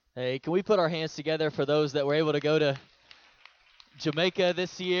Hey, can we put our hands together for those that were able to go to Jamaica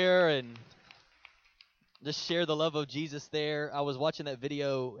this year and just share the love of Jesus there? I was watching that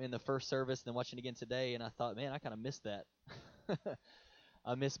video in the first service and then watching it again today, and I thought, man, I kind of missed that.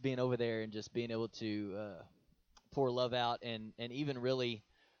 I miss being over there and just being able to pour love out and even really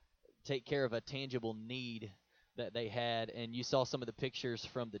take care of a tangible need that they had. And you saw some of the pictures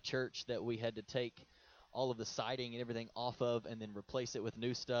from the church that we had to take all of the siding and everything off of and then replace it with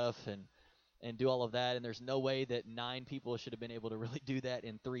new stuff and do all of that. And there's no way that 9 people should have been able to really do that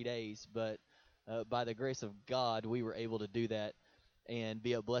in 3 days. But by the grace of God, we were able to do that and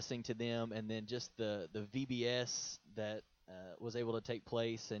be a blessing to them. And then just the VBS that was able to take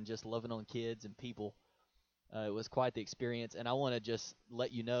place and just loving on kids and people. It was quite the experience. And I want to just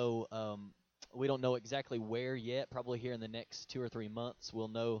let you know we don't know exactly where yet. Probably here in the next 2 or 3 months, we'll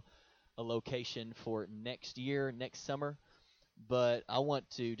know a location for next year, next summer. But I want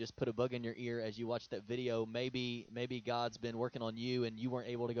to just put a bug in your ear as you watch that video. Maybe God's been working on you and you weren't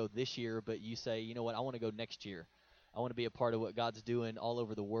able to go this year, but you say, you know what, I want to go next year. I want to be a part of what God's doing all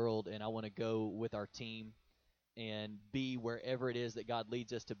over the world, and I want to go with our team and be wherever it is that God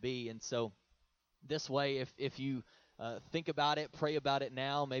leads us to be. And so this way, if you think about it, pray about it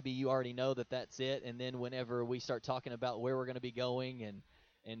now, maybe you already know that that's it. And then whenever we start talking about where we're going to be going and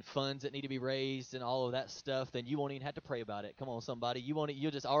funds that need to be raised and all of that stuff, then you won't even have to pray about it. Come on, somebody, you'll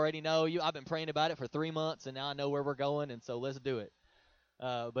just already know. I've been praying about it for 3 months, and now I know where we're going, and so let's do it.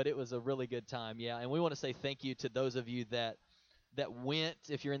 But it was a really good time, yeah. And we want to say thank you to those of you that went.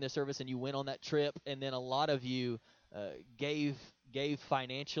 If you're in this service and you went on that trip, and then a lot of you gave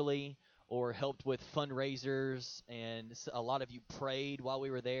financially or helped with fundraisers, and a lot of you prayed while we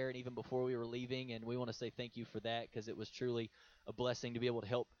were there and even before we were leaving. And we want to say thank you for that, because it was truly a blessing to be able to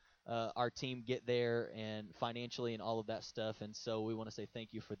help our team get there and financially and all of that stuff. And so we want to say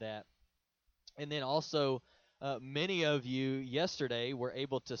thank you for that. And then also, many of you yesterday were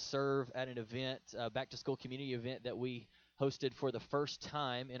able to serve at an event, back to school community event that we hosted for the first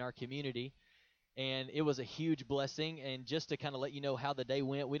time in our community. And it was a huge blessing. And just to kind of let you know how the day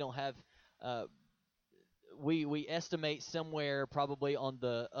went, we don't have, uh, we estimate somewhere probably on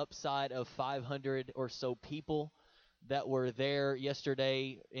the upside of 500 or so people that were there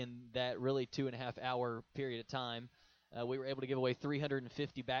yesterday in that really 2.5 hour period of time. We were able to give away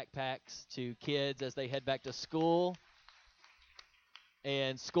 350 backpacks to kids as they head back to school,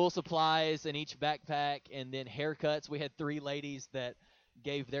 and school supplies in each backpack, and then haircuts. We had 3 ladies that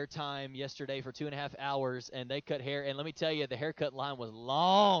gave their time yesterday for 2.5 hours, and they cut hair. And let me tell you, the haircut line was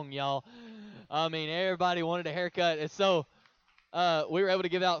long, y'all. I mean, everybody wanted a haircut, and so we were able to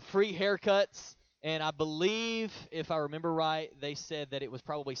give out free haircuts. And I believe, if I remember right, they said that it was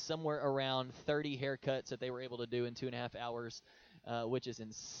probably somewhere around 30 haircuts that they were able to do in 2.5 hours, which is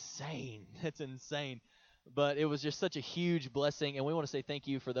insane. That's insane. But it was just such a huge blessing, and we want to say thank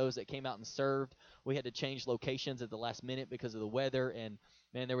you for those that came out and served. We had to change locations at the last minute because of the weather, and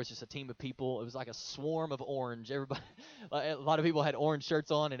man, there was just a team of people. It was like a swarm of orange. Everybody, a lot of people had orange shirts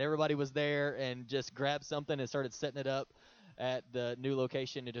on, and everybody was there and just grabbed something and started setting it up at the new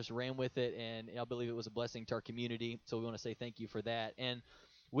location and just ran with it. And I believe it was a blessing to our community. So we want to say thank you for that. And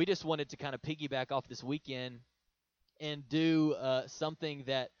we just wanted to kind of piggyback off this weekend and do something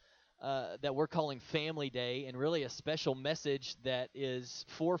that we're calling Family Day, and really a special message that is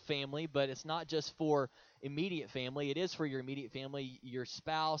for family, but it's not just for immediate family. It is for your immediate family, your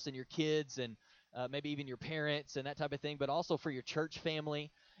spouse and your kids, and maybe even your parents and that type of thing, but also for your church family,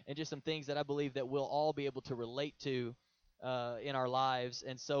 and just some things that I believe that we'll all be able to relate to in our lives.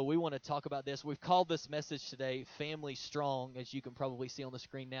 And so we want to talk about this. We've called this message today Family Strong, as you can probably see on the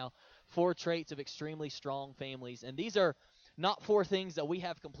screen now. 4 traits of extremely strong families. And these are not 4 things that we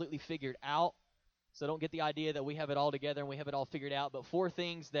have completely figured out. So don't get the idea that we have it all together and we have it all figured out. But 4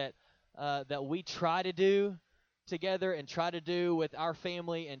 things that we try to do together and try to do with our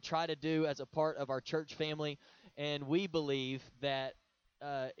family and try to do as a part of our church family. And we believe that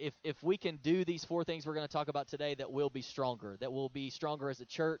if we can do these 4 things we're going to talk about today, that we'll be stronger. That we'll be stronger as a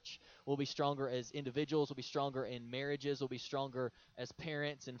church. We'll be stronger as individuals. We'll be stronger in marriages. We'll be stronger as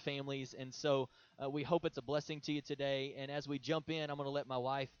parents and families. And so we hope it's a blessing to you today. And as we jump in, I'm going to let my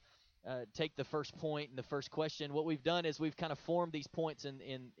wife take the first point and the first question. What we've done is we've kind of formed these points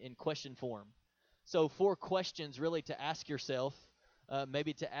in question form. So 4 questions really to ask yourself,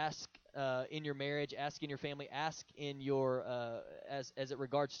 maybe to ask in your marriage, ask in your family, ask in your as it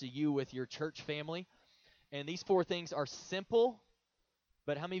regards to you with your church family. And these 4 things are simple,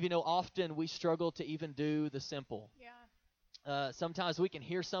 but how many of you know often we struggle to even do the simple? Yeah. Sometimes we can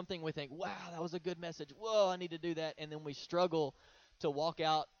hear something, we think, wow, that was a good message. Whoa, I need to do that. And then we struggle to walk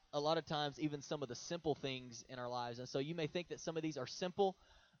out a lot of times even some of the simple things in our lives. And so you may think that some of these are simple,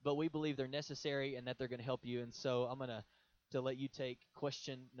 but we believe they're necessary and that they're going to help you. And so I'm going to let you take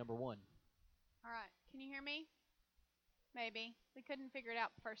question number 1. All right. Can you hear me? Maybe. We couldn't figure it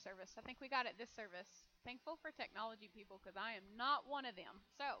out first service. I think we got it this service. Thankful for technology people, because I am not one of them.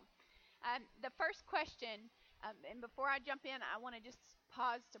 So, the first question, and before I jump in, I want to just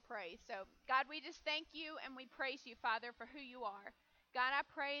pause to pray. So, God, we just thank you and we praise you, Father, for who you are. God, I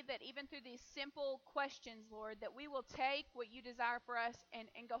pray that even through these simple questions, Lord, that we will take what you desire for us and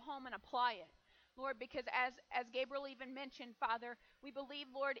go home and apply it. Lord, because as Gabriel even mentioned, Father, we believe,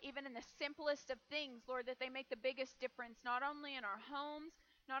 Lord, even in the simplest of things, Lord, that they make the biggest difference, not only in our homes,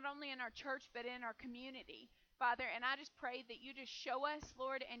 not only in our church, but in our community, Father. And I just pray that you just show us,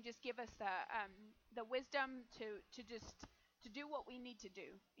 Lord, and just give us the wisdom to do what we need to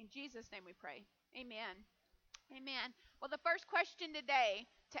do. In Jesus' name we pray. Amen. Amen. Well, the first question today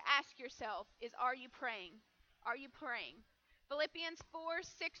to ask yourself is, are you praying? Are you praying? Philippians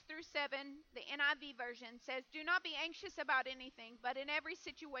 4:6-7, the NIV version says, "Do not be anxious about anything, but in every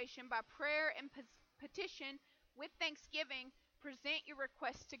situation, by prayer and petition, with thanksgiving, present your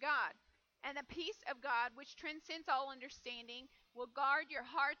requests to God. And the peace of God, which transcends all understanding, will guard your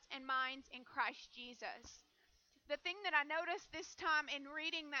hearts and minds in Christ Jesus." The thing that I noticed this time in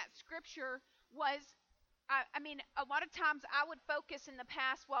reading that scripture was, I mean, a lot of times I would focus in the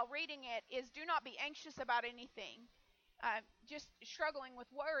past while reading it is, do not be anxious about anything. Just struggling with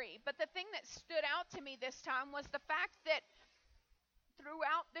worry. But the thing that stood out to me this time was the fact that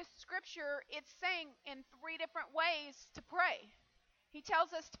throughout this scripture, it's saying in 3 different ways to pray. He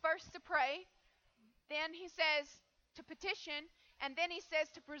tells us first to pray, then he says to petition, and then he says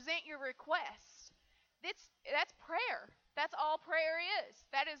to present your request. That's prayer. That's all prayer is.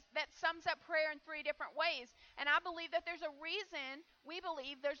 That sums up prayer in 3 different ways. And I believe that we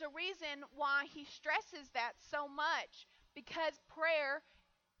believe there's a reason why he stresses that so much, because prayer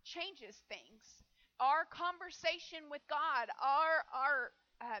changes things. Our conversation with God, our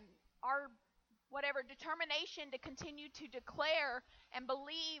whatever determination to continue to declare and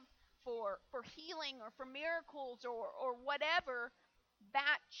believe for healing or for miracles or whatever,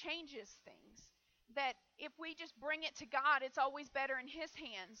 that changes things. That if we just bring it to God, it's always better in his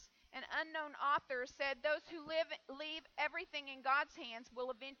hands. An unknown author said, those who leave everything in God's hands will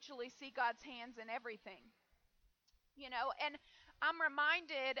eventually see God's hands in everything. And I'm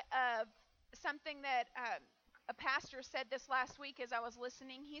reminded of something that a pastor said this last week as I was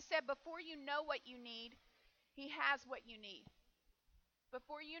listening. He said, before you know what you need, he has what you need.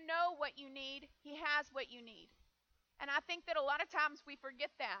 Before you know what you need, he has what you need. And I think that a lot of times we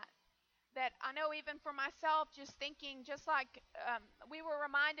forget that. That I know even for myself, just thinking, just like we were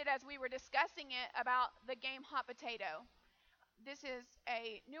reminded as we were discussing it about the game Hot Potato. This is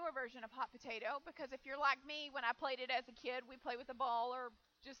a newer version of Hot Potato, because if you're like me, when I played it as a kid, we play with a ball, or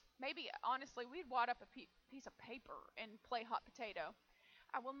just maybe, honestly, we'd wad up a piece of paper and play Hot Potato.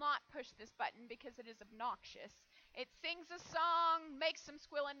 I will not push this button because it is obnoxious. It sings a song, makes some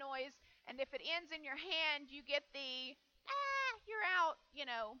squealing noise, and if it ends in your hand, you get the, you're out,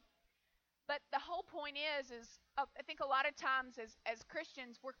 But the whole point is I think a lot of times as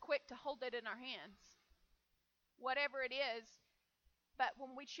Christians, we're quick to hold it in our hands, whatever it is. But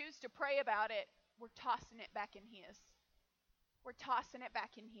when we choose to pray about it, we're tossing it back in his. We're tossing it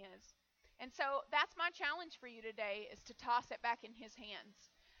back in his. And so that's my challenge for you today, is to toss it back in his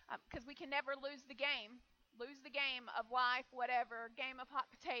hands. Because we can never lose the game of life, whatever, game of hot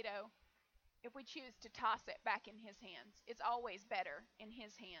potato, if we choose to toss it back in his hands. It's always better in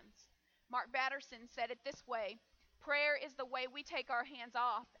his hands. Mark Batterson said it this way: prayer is the way we take our hands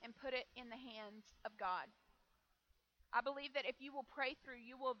off and put it in the hands of God. I believe that if you will pray through,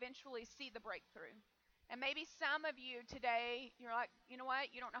 you will eventually see the breakthrough. And maybe some of you today, you're like, you know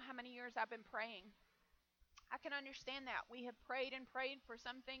what? You don't know how many years I've been praying. I can understand that. We have prayed and prayed for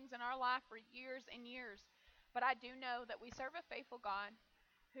some things in our life for years and years. But I do know that we serve a faithful God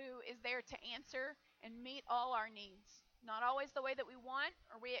who is there to answer and meet all our needs. Not always the way that we want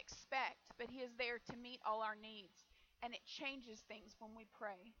or we expect, but he is there to meet all our needs. And it changes things when we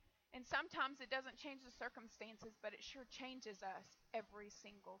pray. And sometimes it doesn't change the circumstances, but it sure changes us every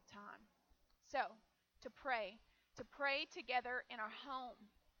single time. So, to pray together in our home.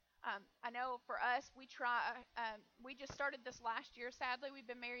 I know for us, we just started this last year. Sadly, we've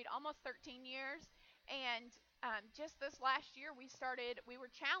been married almost 13 years. And just this last year, we were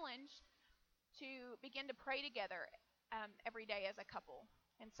challenged to begin to pray together every day as a couple.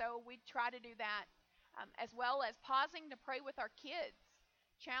 And so we try to do that, as well as pausing to pray with our kids,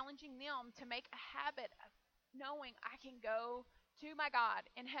 challenging them to make a habit of knowing I can go to my God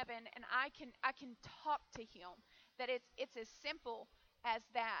in heaven, and I can talk to Him. That it's as simple as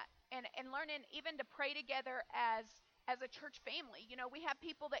that, and learning even to pray together as a church family. You know, we have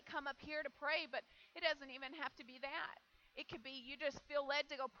people that come up here to pray, but it doesn't even have to be that. It could be you just feel led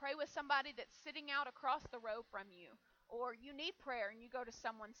to go pray with somebody that's sitting out across the row from you, or you need prayer and you go to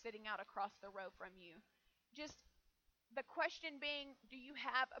someone sitting out across the row from you. Just the question being, do you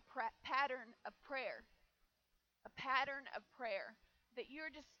have a pattern of prayer? A pattern of prayer that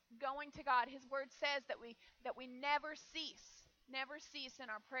you're just going to God. His word says that we never cease in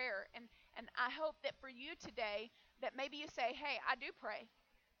our prayer. And I hope that for you today, that maybe you say, hey, I do pray.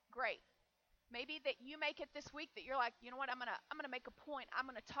 Great. Maybe that you make it this week that you're like, you know what, I'm gonna make a point. I'm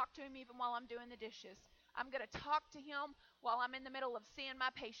gonna talk to him even while I'm doing the dishes. I'm gonna talk to him while I'm in the middle of seeing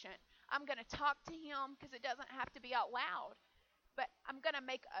my patient. I'm gonna talk to him because it doesn't have to be out loud, but I'm gonna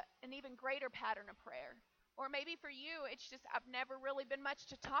make an even greater pattern of prayer. Or maybe for you, it's just I've never really been much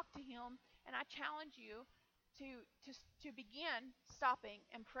to talk to him, and I challenge you to begin stopping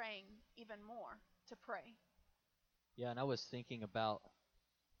and praying even more, to pray. Yeah, and I was thinking about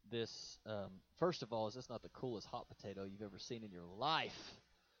this. First of all, is this not the coolest hot potato you've ever seen in your life?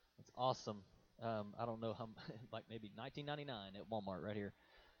 It's awesome. I don't know how, like maybe $19.99 at Walmart right here.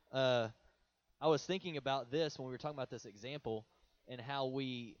 I was thinking about this when we were talking about this example, and how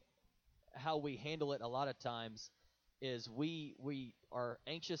we handle it a lot of times is we are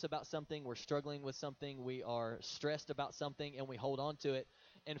anxious about something, we're struggling with something, we are stressed about something, and we hold on to it.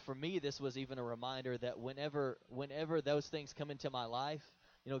 And for me, this was even a reminder that whenever those things come into my life,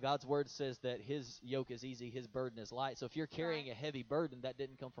 you know, God's word says that his yoke is easy, his burden is light. So if you're carrying a heavy burden, that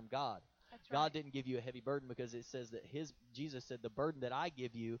didn't come from God. That's God right. didn't give you a heavy burden, because it says that Jesus said, the burden that I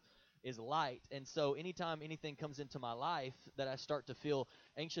give you is light. And so anytime anything comes into my life that I start to feel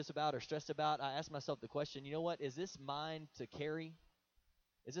anxious about or stressed about, I ask myself the question, you know what, is this mine to carry?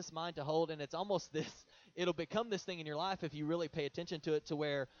 Is this mine to hold? And it's almost this, it'll become this thing in your life if you really pay attention to it, to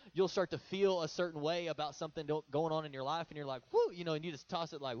where you'll start to feel a certain way about something going on in your life, and you're like, whoo, you know, and you just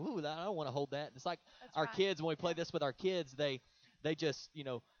toss it like, whoo, I don't want to hold that. It's like That's our right. kids, when we play this with our kids, they just, you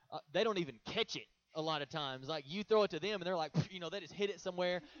know, they don't even catch it a lot of times. Like, you throw it to them, and they're like, you know, they just hit it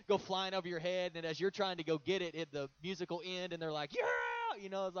somewhere, go flying over your head, and as you're trying to go get it at the musical end, and they're like, yeah, you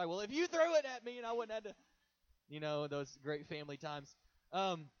know, it's like, well, if you threw it at me, and I wouldn't have to, you know, those great family times.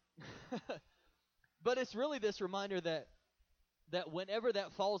 But it's really this reminder that whenever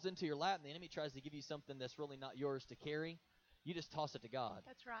that falls into your lap and the enemy tries to give you something that's really not yours to carry, you just toss it to God.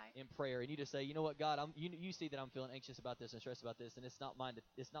 That's right. In prayer, and you just say, you know what, God, you see that I'm feeling anxious about this and stressed about this, and it's not mine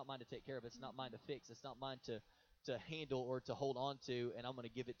to take care of. It's not mine to fix. It's not mine to handle or to hold on to, and I'm going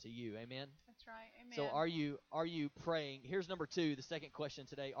to give it to you. Amen. That's right. Amen. So are you praying? Here's number 2, the second question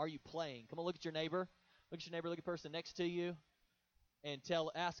today. Are you playing? Come on, look at your neighbor. Look at your neighbor. Look at the person next to you, and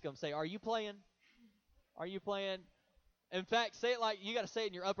ask them. Say, are you playing? Are you playing? In fact, say it like you got to say it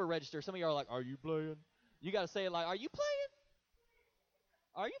in your upper register. Some of you are like, are you playing? You got to say it like, are you playing?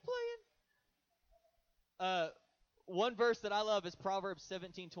 Are you playing? One verse that I love is Proverbs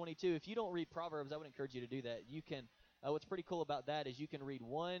 17:22. If you don't read Proverbs, I would encourage you to do that. You can. What's pretty cool about that is you can read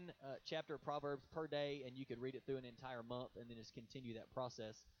one chapter of Proverbs per day, and you could read it through an entire month, and then just continue that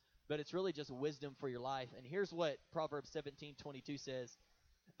process. But it's really just wisdom for your life. And here's what Proverbs 17:22 says: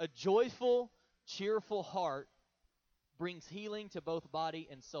 a joyful, cheerful heart brings healing to both body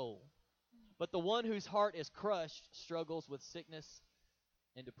and soul. But the one whose heart is crushed struggles with sickness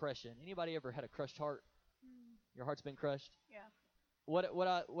and depression. Anybody ever had a crushed heart? Your heart's been crushed? Yeah. What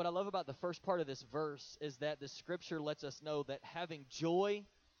I love about the first part of this verse is that the scripture lets us know that having joy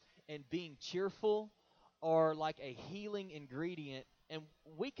and being cheerful are like a healing ingredient. And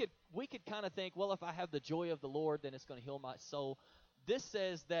we could kind of think, well, if I have the joy of the Lord, then it's going to heal my soul. This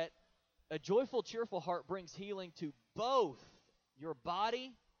says that a joyful, cheerful heart brings healing to both your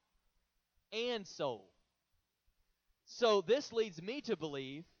body and soul. So this leads me to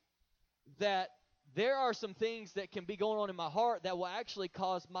believe that there are some things that can be going on in my heart that will actually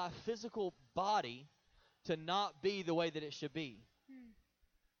cause my physical body to not be the way that it should be.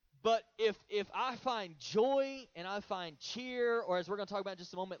 But if I find joy and I find cheer, or as we're going to talk about in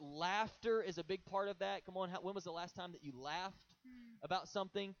just a moment, laughter is a big part of that. Come on, when was the last time that you laughed about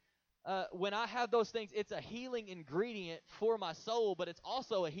something? When I have those things, it's a healing ingredient for my soul, but it's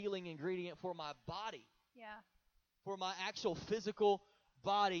also a healing ingredient for my body. Yeah. For my actual physical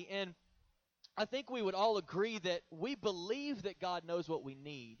body. And I think we would all agree that we believe that God knows what we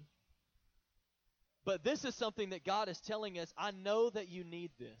need. But this is something that God is telling us, I know that you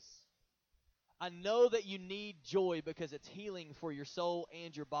need this. I know that you need joy because it's healing for your soul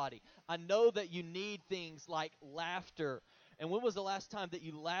and your body. I know that you need things like laughter And when was the last time that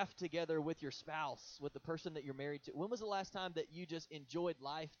you laughed together with your spouse, with the person that you're married to? When was the last time that you just enjoyed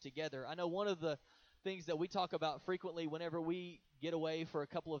life together? I know one of the things that we talk about frequently whenever we get away for a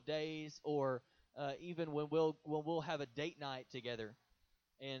couple of days, or even when we'll have a date night together,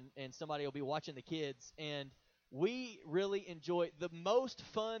 and somebody will be watching the kids, and we really enjoy, the most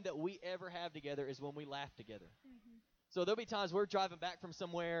fun that we ever have together is when we laugh together. Mm-hmm. So there'll be times we're driving back from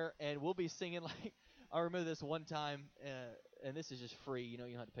somewhere and we'll be singing like, I remember this one time, and this is just free. You don't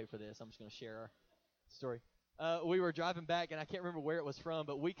have to pay for this. I'm just going to share our story. We were driving back, and I can't remember where it was from,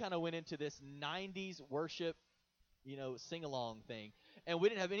 but we kind of went into this 90s worship, sing-along thing. And we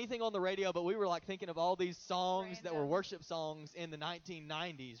didn't have anything on the radio, but we were like thinking of all these songs that were worship songs in the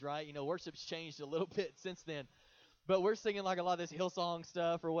 1990s, right? Worship's changed a little bit since then. But we're singing like a lot of this Hillsong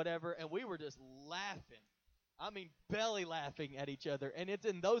stuff or whatever, and we were just laughing. I mean, belly laughing at each other. And it's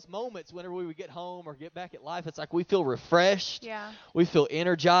in those moments whenever we would get home or get back at life, it's like we feel refreshed. Yeah. We feel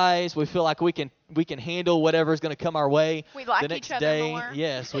energized. We feel like we can handle whatever is going to come our way We like the next each other day. more.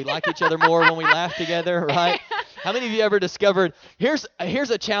 Yes, we like each other more when we laugh together, right? How many of you ever discovered, here's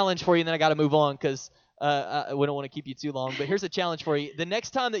a challenge for you, and then I got to move on because we don't want to keep you too long, but here's a challenge for you. The next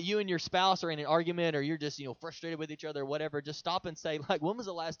time that you and your spouse are in an argument, or you're just, frustrated with each other or whatever, just stop and say, like, when was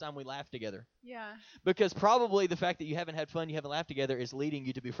the last time we laughed together? Yeah. Because probably the fact that you haven't had fun, you haven't laughed together, is leading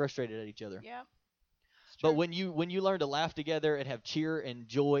you to be frustrated at each other. Yeah. But when you learn to laugh together and have cheer and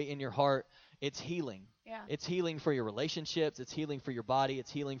joy in your heart, it's healing. Yeah. It's healing for your relationships. It's healing for your body.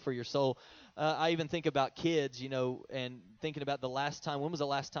 It's healing for your soul. I even think about kids, and thinking about when was the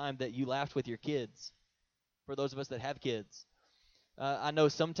last time that you laughed with your kids? For those of us that have kids. I know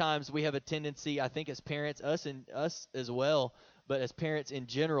sometimes we have a tendency, I think as parents, us as well, but as parents in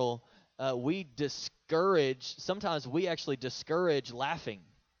general, sometimes we actually discourage laughing.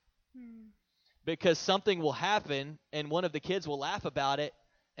 Because something will happen and one of the kids will laugh about it,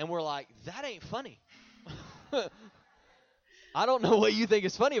 and we're like, that ain't funny. I don't know what you think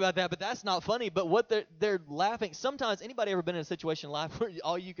is funny about that, but that's not funny. But what they're laughing. Sometimes, anybody ever been in a situation in life where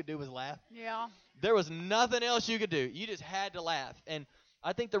all you could do was laugh? Yeah. There was nothing else you could do. You just had to laugh. And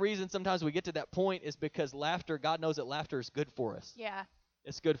I think the reason sometimes we get to that point is because laughter, God knows that laughter is good for us. Yeah.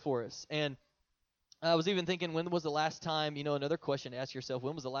 It's good for us. And I was even thinking, when was the last time, another question to ask yourself,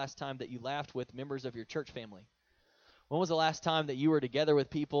 when was the last time that you laughed with members of your church family? When was the last time that you were together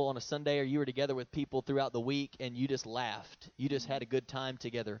with people on a Sunday, or you were together with people throughout the week and you just laughed? You just had a good time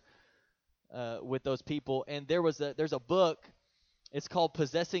together with those people. And there's a book. It's called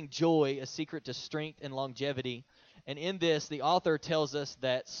Possessing Joy, A Secret to Strength and Longevity. And in this, the author tells us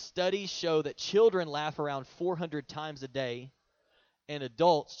that studies show that children laugh around 400 times a day, and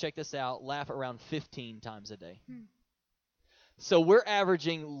adults, check this out, laugh around 15 times a day. So we're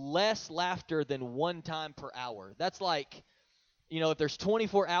averaging less laughter than 1 time per hour. That's like, if there's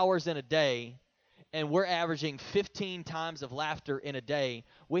 24 hours in a day and we're averaging 15 times of laughter in a day,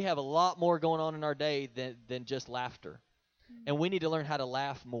 we have a lot more going on in our day than just laughter. And we need to learn how to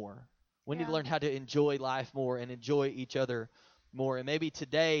laugh more. We need to learn how to enjoy life more and enjoy each other more. And maybe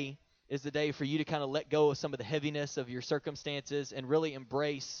today is the day for you to kind of let go of some of the heaviness of your circumstances and really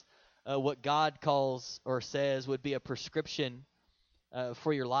embrace what God calls or says would be a prescription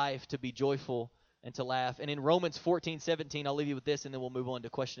for your life, to be joyful and to laugh. And in Romans 14:17, I'll leave you with this, and then we'll move on to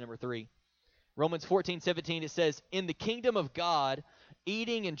question number 3. Romans 14:17, it says, in the kingdom of God,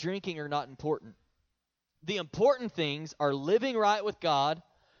 eating and drinking are not important. The important things are living right with God,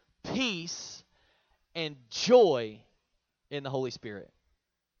 peace, and joy in the Holy Spirit.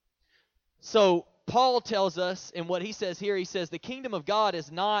 So Paul tells us, in what he says here, he says the kingdom of God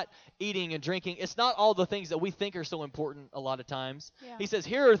is not eating and drinking. It's not all the things that we think are so important a lot of times. Yeah. He says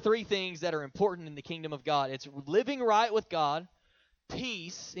here are 3 things that are important in the kingdom of God. It's living right with God,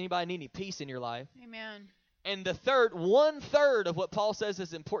 peace. Anybody need any peace in your life? Amen. And the third, 1/3 of what Paul says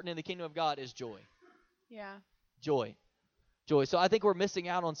is important in the kingdom of God is joy. Yeah. Joy. So I think we're missing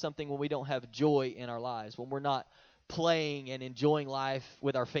out on something when we don't have joy in our lives, when we're not playing and enjoying life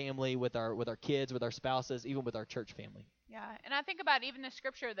with our family, with our kids, with our spouses, even with our church family. Yeah, and I think about even the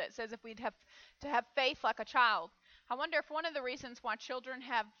scripture that says if we'd have to have faith like a child. I wonder if one of the reasons why children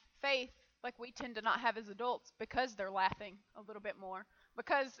have faith like we tend to not have as adults, because they're laughing a little bit more.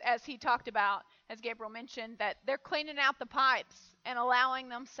 Because as he talked about, as Gabriel mentioned, that they're cleaning out the pipes and allowing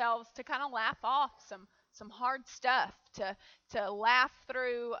themselves to kind of laugh off some hard stuff, to laugh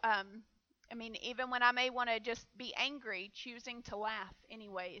through. Even when I may want to just be angry, choosing to laugh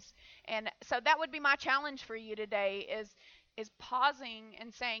anyways. And so that would be my challenge for you today is pausing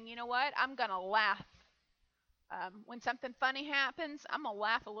and saying, you know what, I'm going to laugh. When something funny happens, I'm going to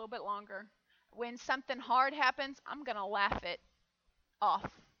laugh a little bit longer. when something hard happens, I'm going to laugh it off.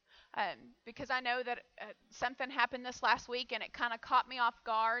 Because I know that something happened this last week and it kind of caught me off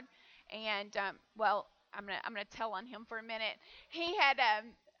guard. And well, I'm gonna tell on him for a minute. He had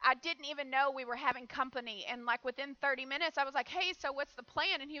I didn't even know we were having company, and like within 30 minutes, I was like, "Hey, so what's the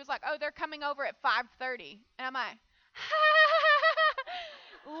plan?" And he was like, "Oh, they're coming over at 5:30." And I'm like,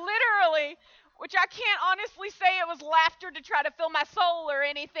 literally, which I can't honestly say it was laughter to try to fill my soul or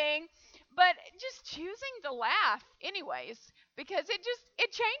anything, but just choosing to laugh anyways, because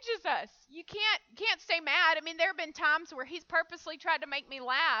it changes us. You can't stay mad. I mean, there have been times where he's purposely tried to make me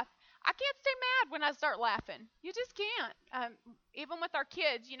laugh. I can't stay mad when I start laughing. You just can't. Even with our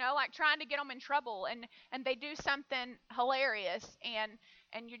kids, like trying to get them in trouble, and they do something hilarious, and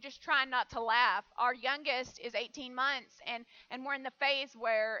you're just trying not to laugh. Our youngest is 18 months, and we're in the phase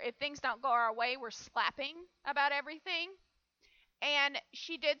where if things don't go our way, we're slapping about everything. And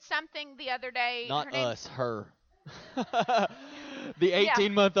she did something the other day. Not us, her. The Yeah.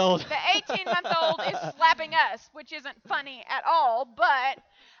 18-month-old. The 18-month-old is slapping us, which isn't funny at all. But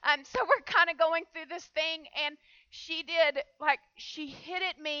so we're kind of going through this thing, and she hit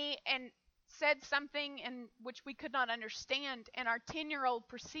at me and said something in which we could not understand, and our 10-year-old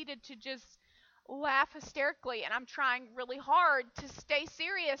proceeded to just laugh hysterically, and I'm trying really hard to stay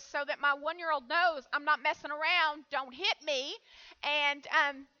serious so that my 1-year-old knows I'm not messing around, don't hit me. And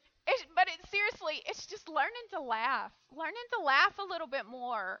seriously, it's just learning to laugh a little bit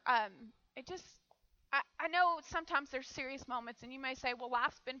more. I know sometimes there's serious moments, and you may say, well,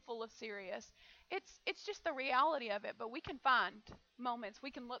 life's been full of serious. It's just the reality of it, but we can find moments,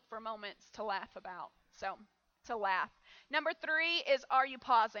 we can look for moments to laugh about. So to laugh. Number 3 is, are you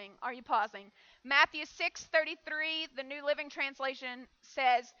pausing? Are you pausing? Matthew 6:33, the New Living Translation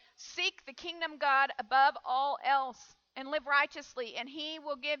says, seek the kingdom of God above all else and live righteously, and he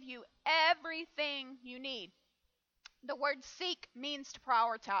will give you everything you need. The word seek means to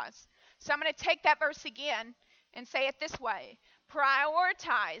prioritize. So I'm going to take that verse again and say it this way.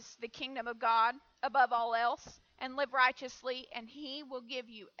 Prioritize the kingdom of God above all else and live righteously, and he will give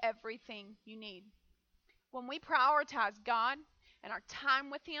you everything you need. When we prioritize God and our time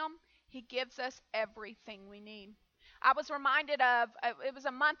with him, he gives us everything we need. I was reminded of, it was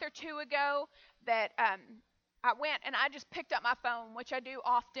a month or two ago that I went and I just picked up my phone, which I do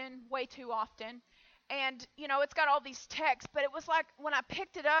often, way too often. And, it's got all these texts, but it was like when I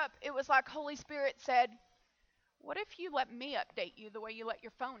picked it up, it was like Holy Spirit said, what if you let me update you the way you let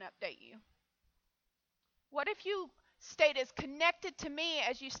your phone update you? What if you stayed as connected to me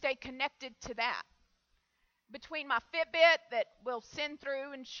as you stay connected to that? Between my Fitbit that will send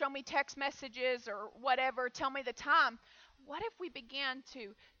through and show me text messages or whatever, tell me the time, what if we began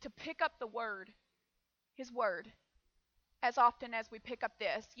to pick up the Word, his Word, as often as we pick up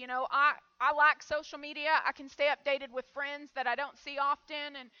this? I like social media. I can stay updated with friends that I don't see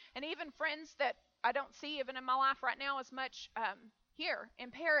often, and even friends that I don't see even in my life right now as much here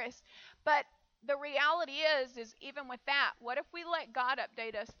in Paris. But the reality is even with that, what if we let God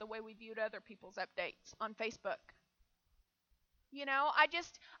update us the way we viewed other people's updates on Facebook?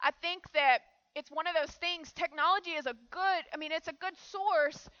 I think that it's one of those things. Technology is it's a good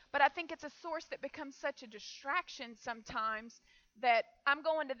source, but I think it's a source that becomes such a distraction sometimes that I'm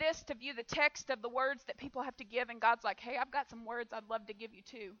going to this to view the text of the words that people have to give, and God's like, hey, I've got some words I'd love to give you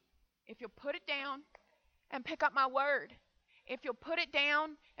too. If you'll put it down and pick up my word, if you'll put it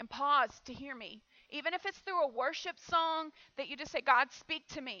down and pause to hear me, even if it's through a worship song that you just say, God, speak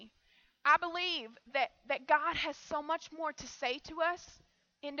to me. I believe that God has so much more to say to us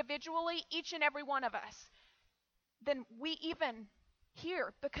individually, each and every one of us, than we even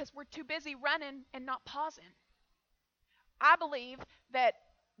hear because we're too busy running and not pausing. I believe that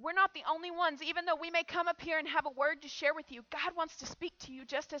we're not the only ones. Even though we may come up here and have a word to share with you, God wants to speak to you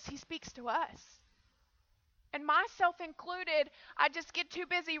just as he speaks to us. And myself included, I just get too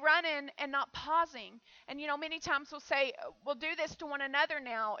busy running and not pausing. And, many times we'll do this to one another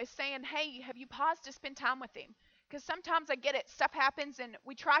now, is saying, hey, have you paused to spend time with him? Because sometimes I get it, stuff happens, and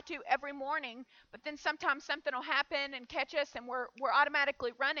we try to every morning, but then sometimes something will happen and catch us, and we're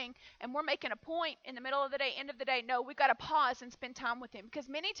automatically running, and we're making a point in the middle of the day, end of the day, no, we've got to pause and spend time with him. Because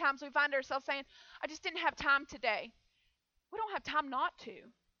many times we find ourselves saying, I just didn't have time today. We don't have time not to.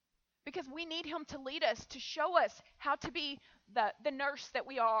 Because we need him to lead us, to show us how to be the nurse that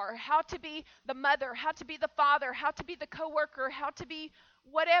we are, how to be the mother, how to be the father, how to be the coworker, how to be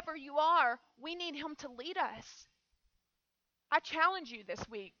whatever you are. We need him to lead us. I challenge you this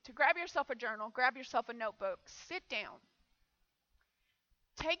week to grab yourself a journal, grab yourself a notebook, sit down,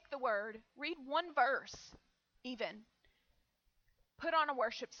 take the word, read one verse even, put on a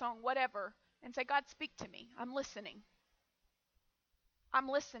worship song, whatever, and say, God, speak to me. I'm listening. I'm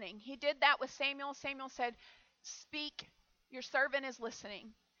listening. He did that with Samuel. Samuel said, speak, your servant is listening.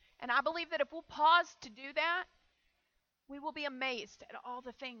 And I believe that if we'll pause to do that, we will be amazed at all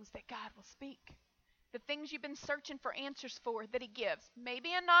the things that God will speak. The things you've been searching for answers for that he gives. Maybe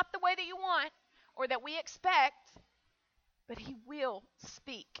in not the way that you want or that we expect, but he will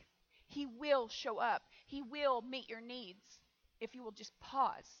speak. He will show up. He will meet your needs if you will just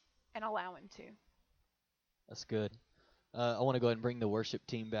pause and allow him to. That's good. I want to go ahead and bring the worship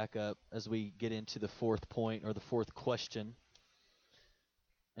team back up as we get into the fourth point or the fourth question.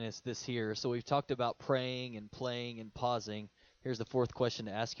 And it's this here. So we've talked about praying and playing and pausing. Here's the fourth question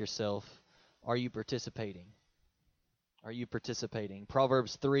to ask yourself. Are you participating? Are you participating?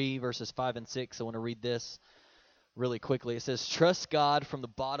 Proverbs 3, verses 5 and 6. I want to read this really quickly. It says, trust God from the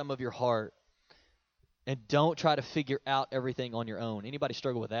bottom of your heart and don't try to figure out everything on your own. Anybody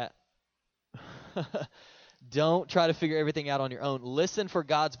struggle with that? Don't try to figure everything out on your own. Listen for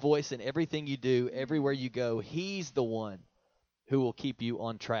God's voice in everything you do, everywhere you go. He's the one who will keep you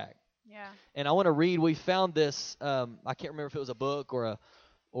on track. Yeah. And I want to read. We found this. I can't remember if it was a book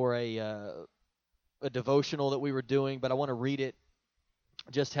or a devotional that we were doing, but I want to read it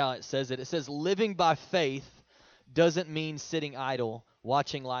just how it says it. It says, living by faith doesn't mean sitting idle,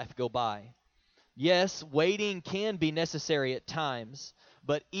 watching life go by. Yes, waiting can be necessary at times,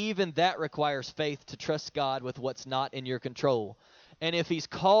 but even that requires faith to trust God with what's not in your control. And if he's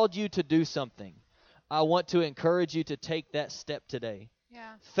called you to do something, I want to encourage you to take that step today.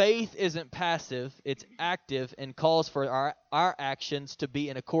 Yeah. Faith isn't passive, it's active and calls for our actions to be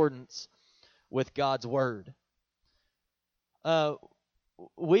in accordance with God's word.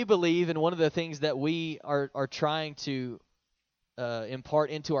 We believe, and one of the things that we are trying to impart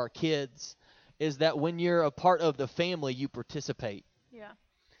into our kids is that when you're a part of the family, you participate. Yeah.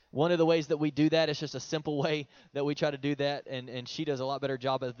 One of the ways that we do that is just a simple way that we try to do that, and she does a lot better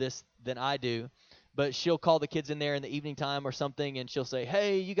job of this than I do. But she'll call the kids in there in the evening time or something, and she'll say,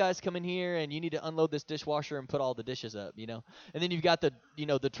 hey, you guys come in here, and you need to unload this dishwasher and put all the dishes up, you know. And then you've got the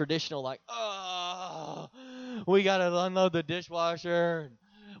traditional, like, oh, we got to unload the dishwasher.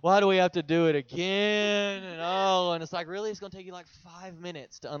 Why do we have to do it again? And it's like, really? It's going to take you like 5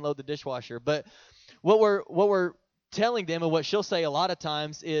 minutes to unload the dishwasher. But what we're telling them, and what she'll say a lot of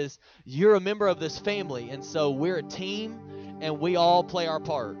times, is you're a member of this family, and so we're a team, and we all play our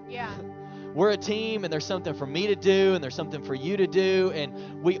part. Yeah. We're a team, and there's something for me to do, and there's something for you to do,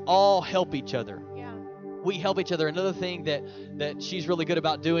 and we all help each other. Yeah. We help each other. Another thing that she's really good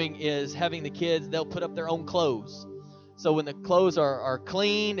about doing is having the kids, they'll put up their own clothes. So when the clothes are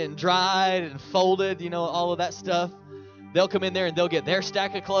cleaned and dried and folded, all of that stuff, they'll come in there and they'll get their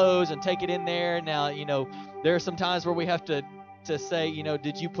stack of clothes and take it in there. Now, there are some times where we have to say,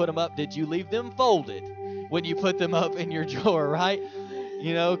 did you put them up? Did you leave them folded when you put them up in your drawer, right?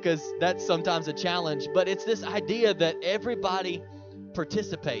 Because that's sometimes a challenge. But it's this idea that everybody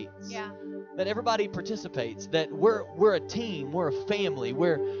participates. Yeah. That everybody participates. That we're a team. We're a family.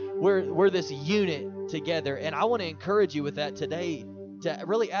 We're this unit together. And I want to encourage you with that today to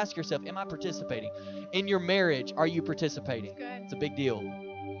really ask yourself, am I participating? In your marriage, are you participating? Good. It's a big deal.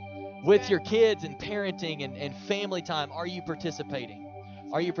 With your kids and parenting and family time, are you participating?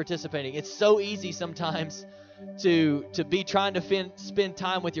 Are you participating? It's so easy sometimes to be trying to spend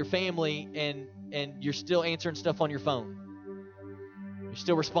time with your family and you're still answering stuff on your phone. You're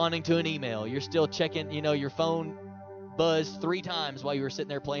still responding to an email. You're still checking, your phone buzzed 3 times while you were sitting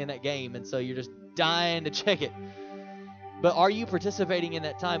there playing that game, and so you're just dying to check it. But are you participating in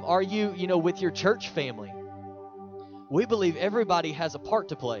that time? Are you, with your church family? We believe everybody has a part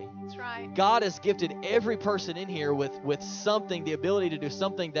to play. That's right. God has gifted every person in here with something, the ability to do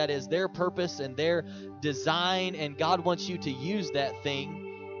something that is their purpose and their design, and God wants you to use that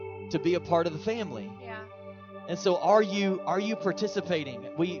thing to be a part of the family. Yeah. And so are you participating?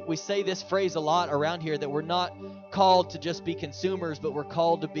 We say this phrase a lot around here, that we're not called to just be consumers, but we're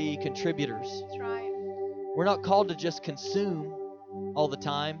called to be contributors. That's right. We're not called to just consume all the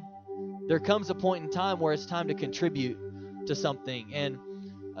time. There comes a point in time where it's time to contribute to something. And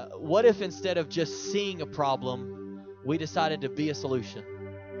what if instead of just seeing a problem, we decided to be a solution?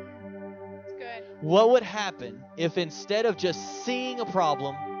 That's good. What would happen if instead of just seeing a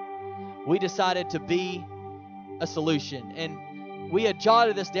problem, we decided to be a solution? And we had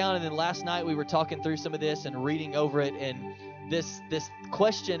jotted this down, and then last night we were talking through some of this and reading over it, and this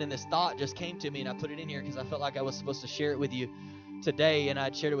question and this thought just came to me, and I put it in here because I felt like I was supposed to share it with you today, and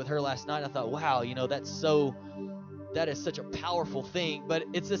I'd shared it with her last night. I thought, wow, that is such a powerful thing. But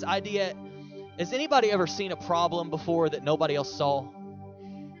it's this idea, has anybody ever seen a problem before that nobody else saw?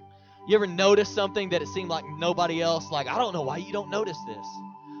 You ever notice something that it seemed like nobody else, like, I don't know why you don't notice this.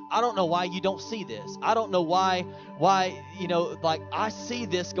 I don't know why you don't see this. I don't know why, like, I see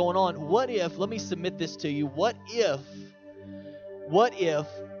this going on. What if, let me submit this to you, what if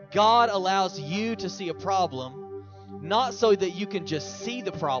God allows you to see a problem, not so that you can just see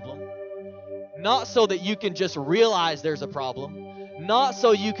the problem, not so that you can just realize there's a problem, not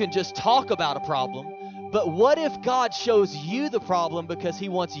so you can just talk about a problem, but what if God shows you the problem because he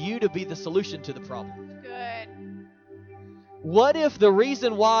wants you to be the solution to the problem? Good. What if the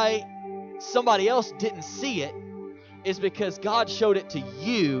reason why somebody else didn't see it is because God showed it to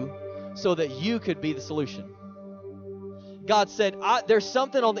you so that you could be the solution? God said, there's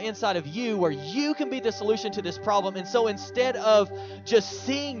something on the inside of you where you can be the solution to this problem. And so instead of just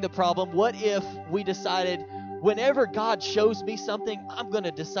seeing the problem, what if we decided, whenever God shows me something, I'm going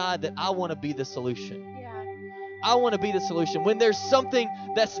to decide that I want to be the solution. Yeah. I want to be the solution. When there's something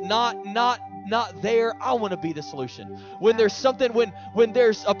that's not there, I want to be the solution. When there's something, when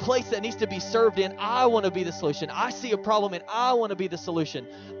there's a place that needs to be served in, I want to be the solution. I see a problem and I want to be the solution.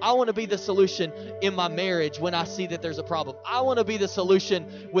 I want to be the solution in my marriage when I see that there's a problem. I want to be the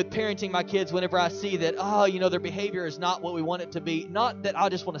solution with parenting my kids whenever I see that, their behavior is not what we want it to be. Not that I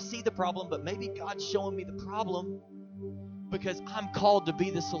just want to see the problem, but maybe God's showing me the problem because I'm called to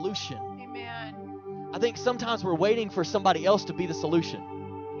be the solution. Amen. I think sometimes we're waiting for somebody else to be the solution.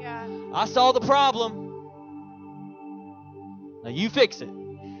 Yeah. I saw the problem. Now you fix it.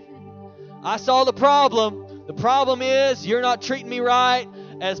 I saw the problem. The problem is you're not treating me right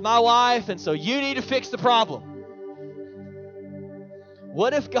as my wife, and so you need to fix the problem.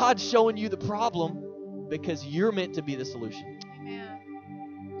 What if God's showing you the problem because you're meant to be the solution?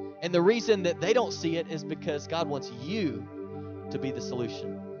 Amen. And the reason that they don't see it is because God wants you to be the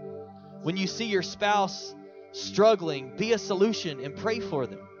solution. When you see your spouse struggling, be a solution and pray for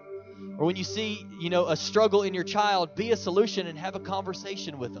them. Or when you see, a struggle in your child, be a solution and have a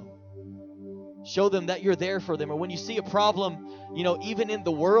conversation with them. Show them that you're there for them. Or when you see a problem, even in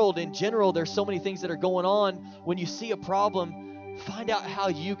the world in general, there's so many things that are going on. When you see a problem, find out how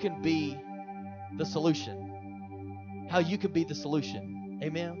you can be the solution. How you can be the solution.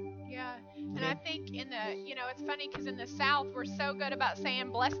 Amen? Yeah. And I think it's funny because in the South, we're so good about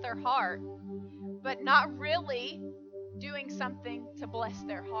saying bless their heart, but not really doing something to bless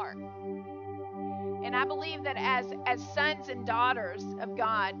their heart. And I believe that as sons and daughters of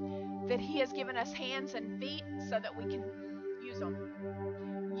God, that he has given us hands and feet so that we can use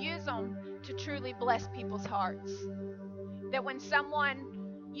them to truly bless people's hearts. That when someone,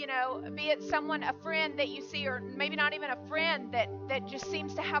 be it someone, a friend that you see, or maybe not even a friend that just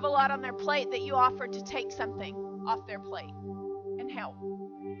seems to have a lot on their plate, that you offer to take something off their plate and help.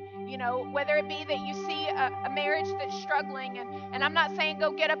 Whether it be that you see a marriage that's struggling, and I'm not saying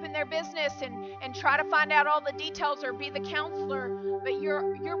go get up in their business and try to find out all the details or be the counselor, but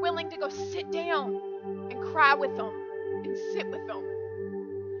you're willing to go sit down and cry with them and sit with them.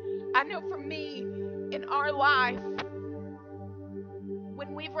 I know for me, in our life,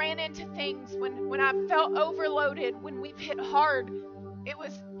 when we've ran into things, when I've felt overloaded, when we've hit hard, it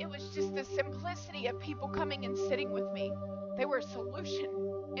was just the simplicity of people coming and sitting with me. They were a solution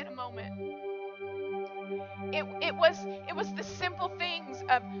in a moment. It was the simple things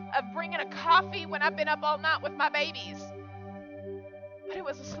of bringing a coffee when I've been up all night with my babies. But it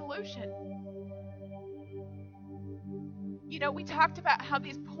was a solution. We talked about how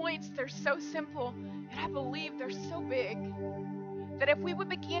these points, they're so simple, and I believe they're so big. That if we would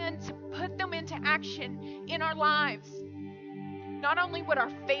begin to put them into action in our lives, not only would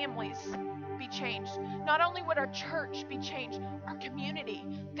our families be changed, not only would our church be changed, our community,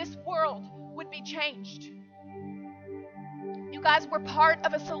 this world would be changed. You guys were part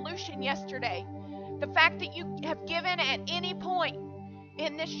of a solution yesterday. The fact that you have given at any point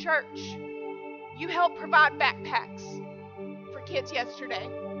in this church, you helped provide backpacks for kids yesterday.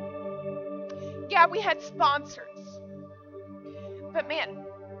 Yeah, we had sponsors. But man,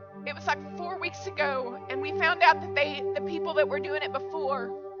 it was like 4 weeks ago, and we found out that the people that were doing it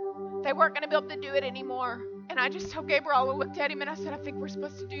before, they weren't going to be able to do it anymore. And I just told Gabriel, I looked at him and I said, I think we're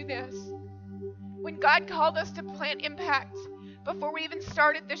supposed to do this. When God called us to plant Impact, before we even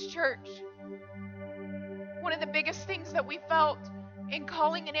started this church, one of the biggest things that we felt in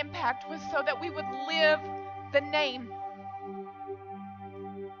calling an Impact was so that we would live the name.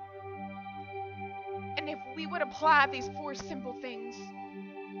 And if we would apply these 4 simple things,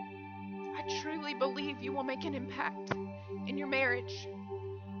 I truly believe you will make an impact in your marriage.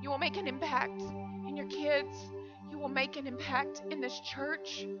 You will make an impact in your kids. You will make an impact in this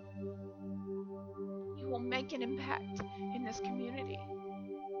church. You will make an impact in this community.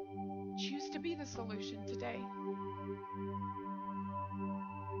 choose to be the solution today.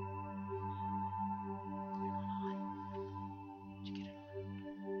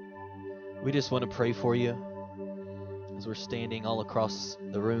 We just want to pray for you as we're standing all across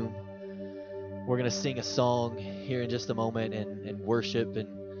the room. We're going to sing a song here in just a moment and worship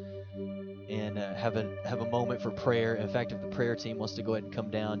and have a moment for prayer. In fact, if the prayer team wants to go ahead and come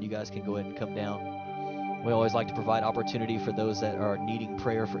down, you guys can go ahead and come down. We always like to provide opportunity for those that are needing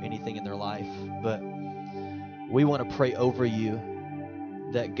prayer for anything in their life. But we want to pray over you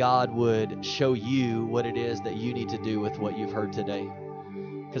that God would show you what it is that you need to do with what you've heard today.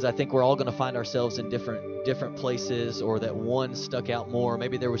 Because I think we're all going to find ourselves in different places, or that one stuck out more.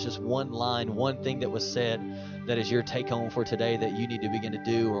 Maybe there was just one line, one thing that was said that is your take home for today that you need to begin to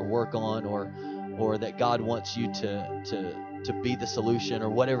do or work on, or that God wants you to be the solution, or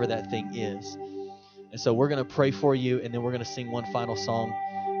whatever that thing is. And so we're going to pray for you, and then we're going to sing one final song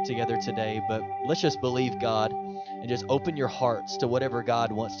together today. But let's just believe God and just open your hearts to whatever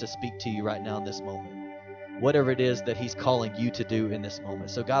God wants to speak to you right now in this moment. Whatever it is that he's calling you to do in this moment.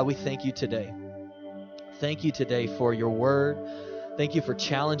 So God, we thank you today. Thank you today for your word. Thank you for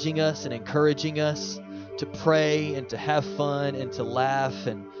challenging us and encouraging us to pray and to have fun and to laugh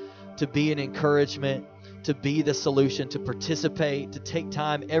and to be an encouragement, to be the solution, to participate, to take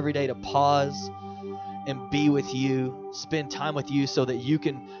time every day to pause and be with you, spend time with you so that you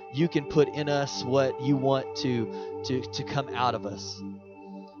can put in us what you want to come out of us.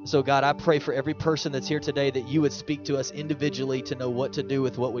 So God, I pray for every person that's here today that you would speak to us individually to know what to do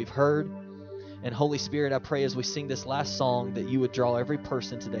with what we've heard. And Holy Spirit, I pray as we sing this last song that you would draw every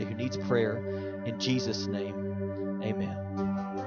person today who needs prayer. In Jesus' name, amen.